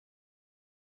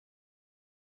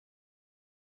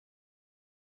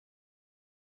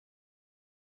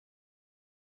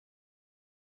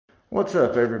What's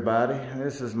up, everybody?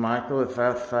 This is Michael at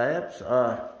FABS.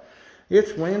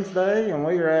 It's Wednesday and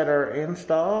we are at our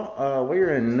install. We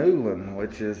are in Newland,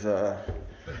 which is a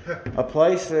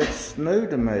place that's new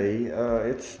to me.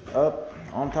 It's up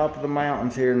on top of the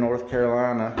mountains here in North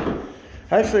Carolina.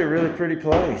 Actually a really pretty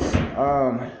place.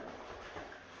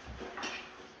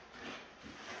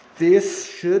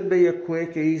 This should be a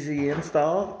quick, easy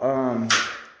install.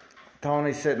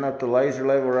 Tony's setting up the laser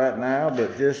level right now,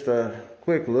 but just a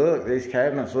quick look. These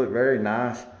cabinets look very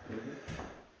nice.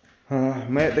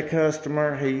 Met the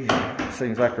customer. He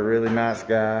seems like a really nice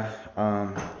guy.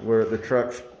 Where the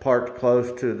truck's parked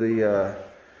close to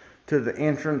the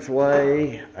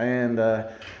entranceway and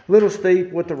a little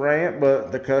steep with the ramp,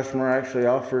 but the customer actually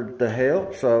offered to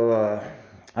help, so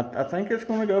I think it's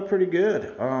going to go pretty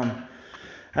good.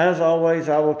 As always,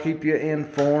 I will keep you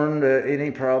informed of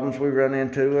any problems we run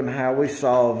into and how we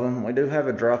solve them. We do have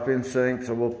a drop-in sink,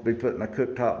 so we'll be putting a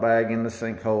cooktop bag in the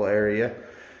sinkhole area.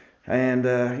 And,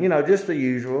 you know, just the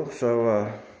usual.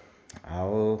 So, I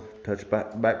will touch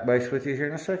back base with you here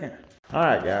in a second.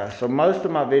 Alright guys, so most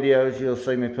of my videos you'll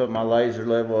see me put my laser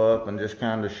level up and just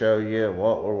kind of show you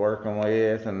what we're working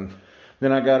with, and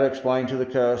then I got to explain to the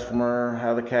customer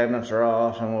how the cabinets are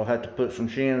off, and we'll have to put some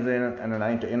shims in it, and it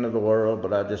ain't the end of the world,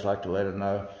 but I just like to let it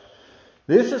know.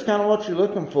 This is kind of what you're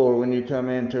looking for when you come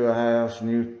into a house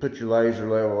and you put your laser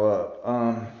level up.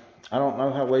 I don't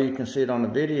know how well you can see it on the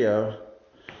video,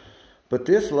 but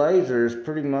this laser is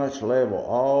pretty much level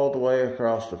all the way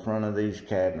across the front of these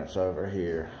cabinets over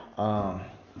here.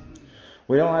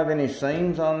 We don't have any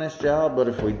seams on this job, but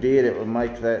if we did, it would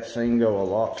make that seam go a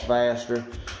lot faster.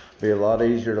 Be a lot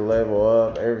easier to level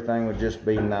up. Everything would just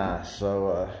be nice.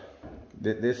 So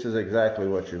this is exactly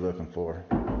what you're looking for.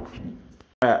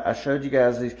 I showed you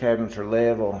guys these cabinets are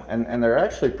level, and they're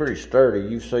actually pretty sturdy.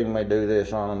 You've seen me do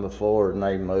this on them before, and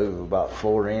they move about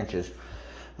 4 inches.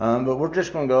 But we're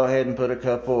just going to go ahead and put a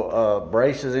couple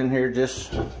braces in here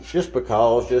just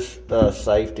because,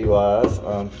 safety wise.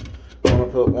 I'm going to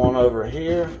put one over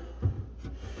here.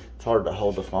 It's hard to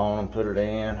hold the phone and put it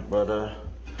in, but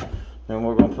then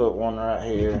we're gonna put one right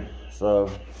here. So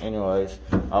anyways,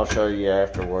 I'll show you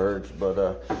afterwards.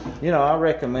 But you know, I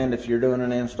recommend if you're doing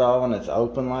an install and it's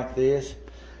open like this,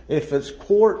 if it's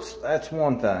quartz, that's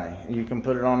one thing. You can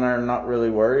put it on there and not really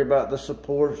worry about the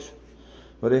supports.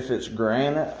 But if it's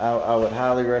granite, I would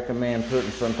highly recommend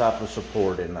putting some type of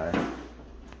support in there.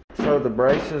 So the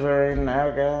braces are in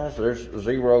now, guys. There's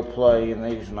zero play in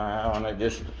these now, and it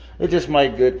just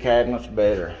made good cabinets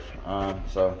better.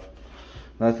 So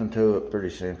nothing to it, pretty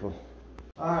simple.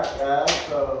 Alright guys,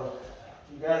 so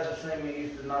you guys have seen me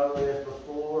used to know this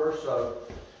before. So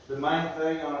the main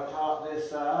thing on the top this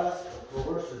size, of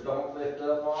course, is don't lift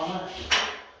up on it.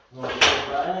 You want to go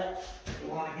back.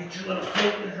 You want to get your little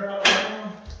foot to drop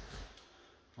down.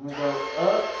 I'm going to go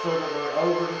up so that we're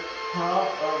over the top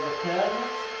of the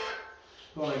cabinet.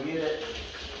 Going to get it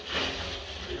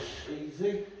just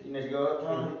easy. You need to go up,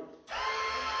 Tony?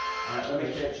 Alright, let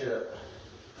me catch you up.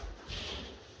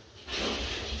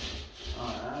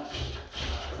 Alright,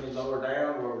 let me lower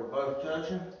down where we're both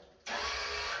touching.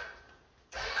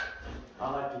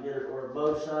 I like to get it where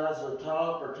both sides of the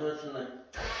top are touching the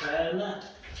cabinet.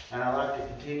 And I like to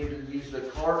continue to use the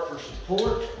cart for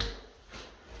support.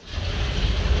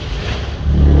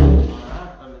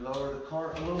 Alright, let me lower the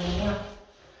cart a little more.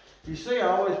 You see I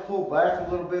always pull back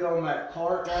a little bit on that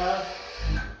cart, guys.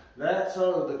 That's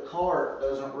so the cart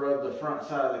doesn't rub the front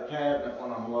side of the cabinet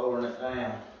when I'm lowering it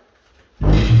down.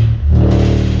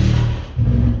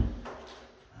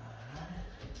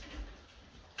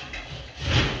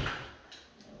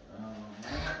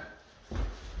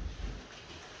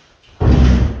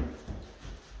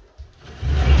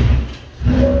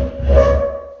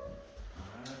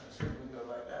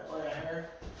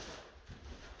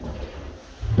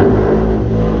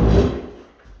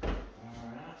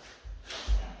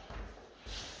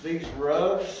 These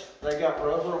rugs, they got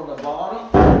rubber on the bottom,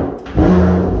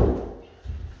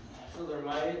 so they're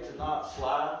made to not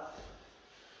slide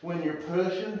when you're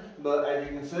pushing, but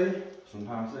as you can see,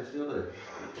 sometimes they still do.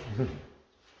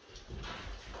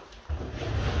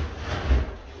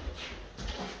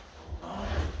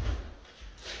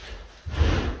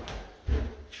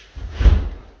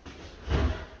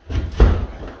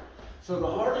 So the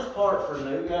hardest part for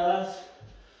new guys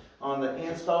on the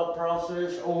install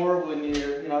process, or when you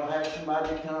have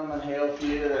somebody come and help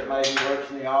you that maybe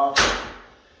works in the office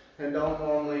and don't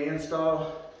normally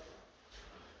install,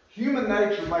 human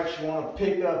nature makes you want to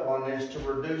pick up on this to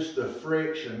reduce the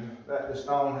friction that the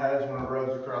stone has when it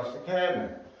rubs across the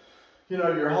cabinet. You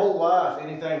know, your whole life,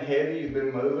 anything heavy you've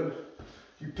been moving,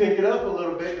 You pick it up a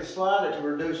little bit to slide it to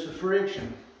reduce the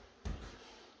friction.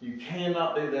 You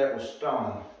cannot do that with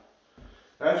stone.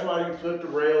 That's why you put the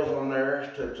rails on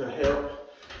there to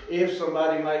help if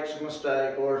somebody makes a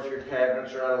mistake or if your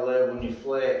cabinets are out of level when you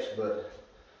flex. But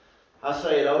I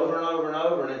say it over and over and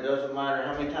over, and it doesn't matter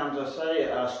how many times I say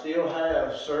it, I still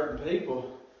have certain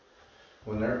people,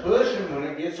 when they're pushing, when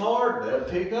it gets hard, they'll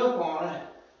pick up on it.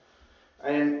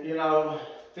 And you know,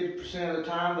 50% of the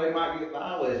time they might get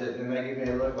by with it, and they give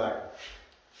me a look like,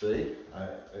 see,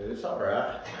 it's all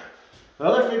right. The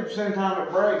other 50% of the time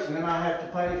it breaks, and then I have to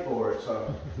pay for it.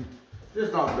 So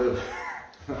just don't do it.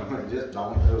 Just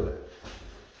don't do it.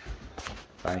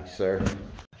 Thank you, sir.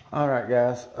 All right,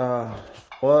 guys.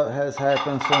 What has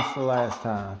happened since the last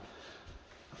time?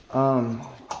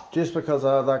 Just because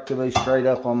I like to be straight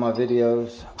up on my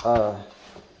videos,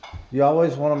 you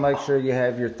always want to make sure you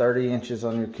have your 30 inches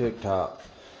on your cooktop.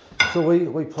 So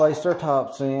we placed our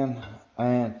tops in,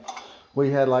 and we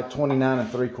had like 29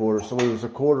 3/4, so we was a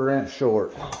 1/4 inch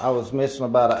short. I was missing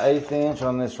about an 1/8 inch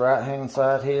on this right hand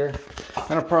side here,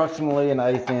 and approximately an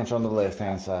 1/8 inch on the left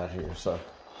hand side here. So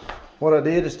what I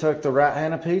did is took the right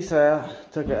hand piece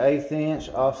out, took an 1/8 inch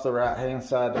off the right hand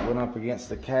side that went up against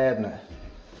the cabinet.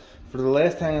 For the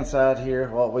left hand side here,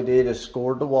 what we did is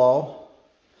scored the wall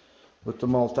with the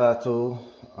multi-tool,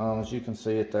 as you can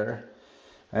see it there.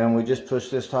 And we just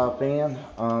pushed this top in,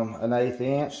 an 1/8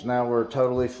 inch. Now we're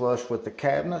totally flush with the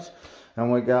cabinets, and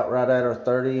we got right at our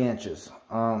 30 inches.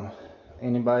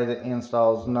 Anybody that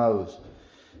installs knows,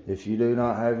 if you do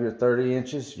not have your 30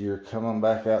 inches, you're coming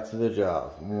back out to the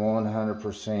job,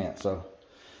 100%. So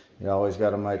you always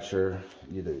got to make sure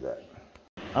you do that.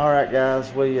 All right,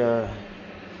 guys, we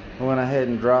went ahead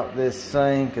and dropped this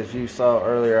sink. As you saw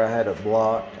earlier, I had it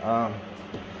blocked.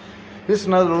 Just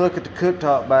another look at the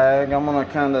cooktop bag. I'm going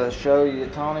to kind of show you.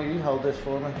 Tony, you hold this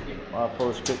for me while I pull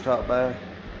this cooktop bag.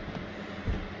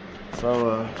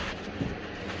 So,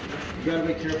 you got to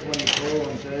be careful when you pull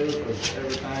them too, because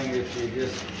everything, if you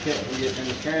just kept from getting in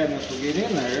the cabinets, will get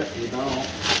in there. If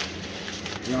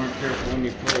you aren't careful when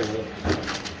you pull it.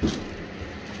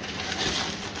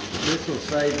 This will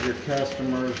save your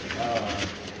customers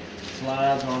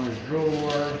slides on his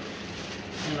drawer.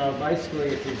 You know, basically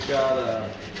if you've got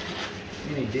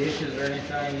any dishes or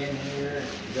anything in here,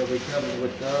 they'll be covered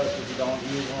with dust if you don't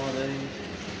use one of these.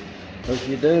 But if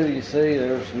you do, you see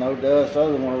there's no dust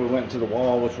other than when we went to the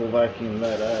wall, which will vacuum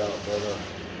that out. But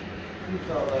you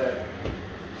saw that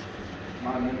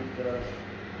minute dust.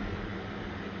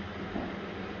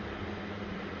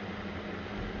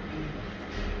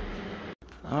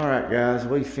 All right, guys,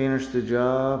 we finished the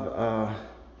job.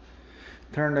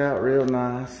 Turned out real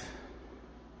nice.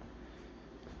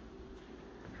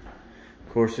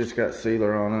 Of course, it's got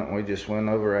sealer on it, and we just went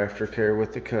over aftercare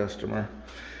with the customer.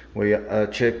 We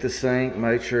checked the sink,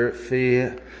 made sure it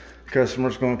fit.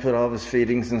 Customer's going to put all of his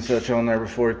fittings and such on there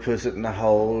before he puts it in the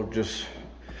hole, just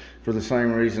for the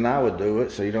same reason I would do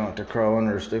it, so you don't have to crawl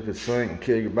under a stupid sink and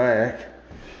kill your back.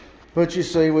 But you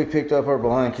see, we picked up our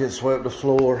blankets, swept the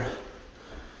floor,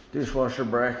 dishwasher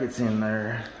brackets in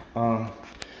there.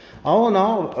 All in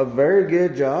all, a very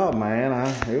good job, man.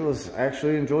 It was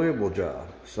actually an enjoyable job.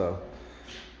 So,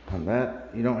 and that,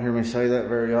 you don't hear me say that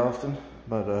very often.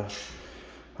 But,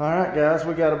 all right, guys,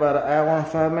 we got about an hour and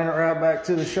 5-minute ride back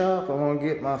to the shop. I'm going to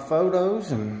get my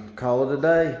photos and call it a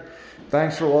day.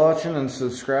 Thanks for watching, and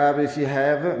subscribe if you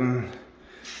haven't, and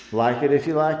like it if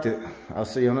you liked it. I'll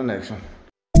see you on the next one.